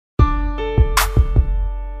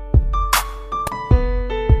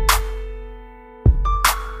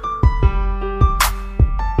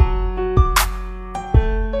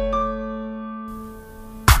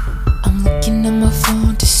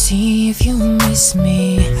miss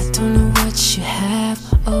me. I don't know what you have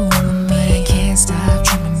over me. I can't stop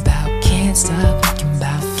dreaming about, can't stop thinking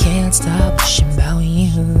about, can't stop wishing about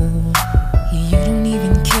you. You don't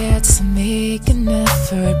even care to make an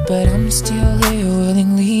effort, but I'm still here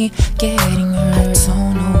willingly getting hurt. I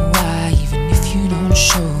don't know why, even if you don't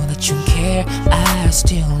show that you care, I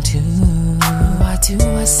still do. Why do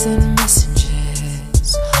I send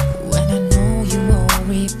messages when I know you won't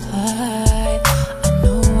reply? I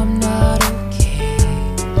know I'm not okay,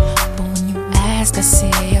 but when you ask I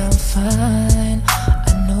say I'm fine.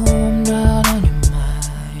 I know I'm not on your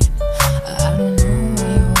mind. I don't know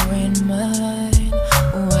why you're in mine.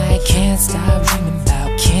 Why I can't stop dreaming about,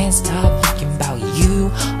 can't stop thinking about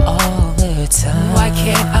you all the time. Why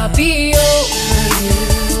can't I be over you?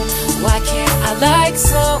 Why can't I like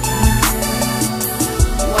someone?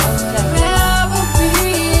 Why would I ever be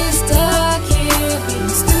stuck here being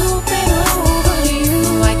stupid over you?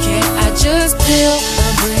 Why can't I just build a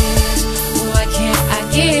bridge? Why can't I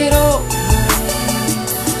get over it?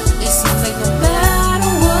 It seems like no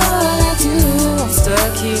matter what I do, I'm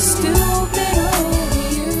stuck here stupid over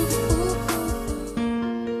you.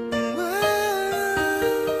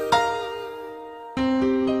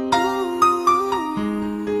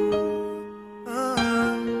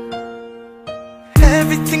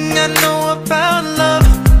 Everything I know about love,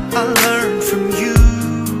 I learned from you,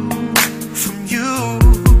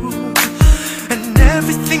 and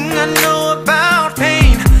everything I know about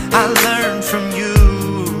pain, I learned from you.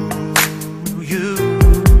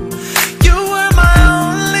 You were my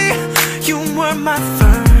only, you were my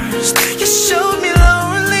first. You showed me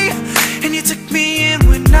lonely, and you took me in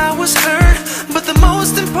when I was hurt. But the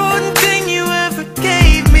most important thing you ever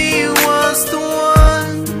gave me was the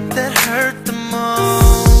one that hurt the most.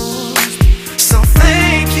 So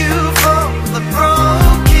thank you for the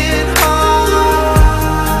broken heart.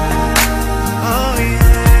 Oh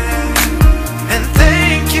yeah. And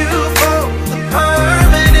thank you for the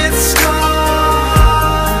permanent scar.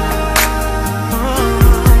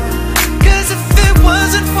 Cause if it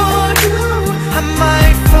wasn't for you, I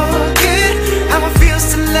might forget how it feels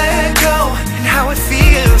to let go, and how it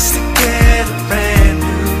feels to get a brand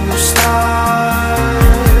new start.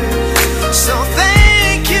 So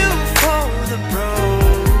thank you for the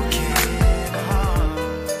broken heart.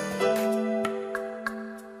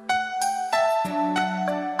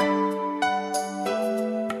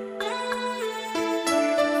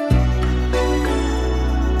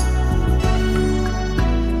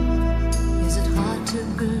 Is it hard to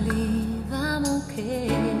believe I'm okay?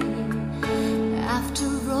 After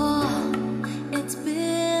all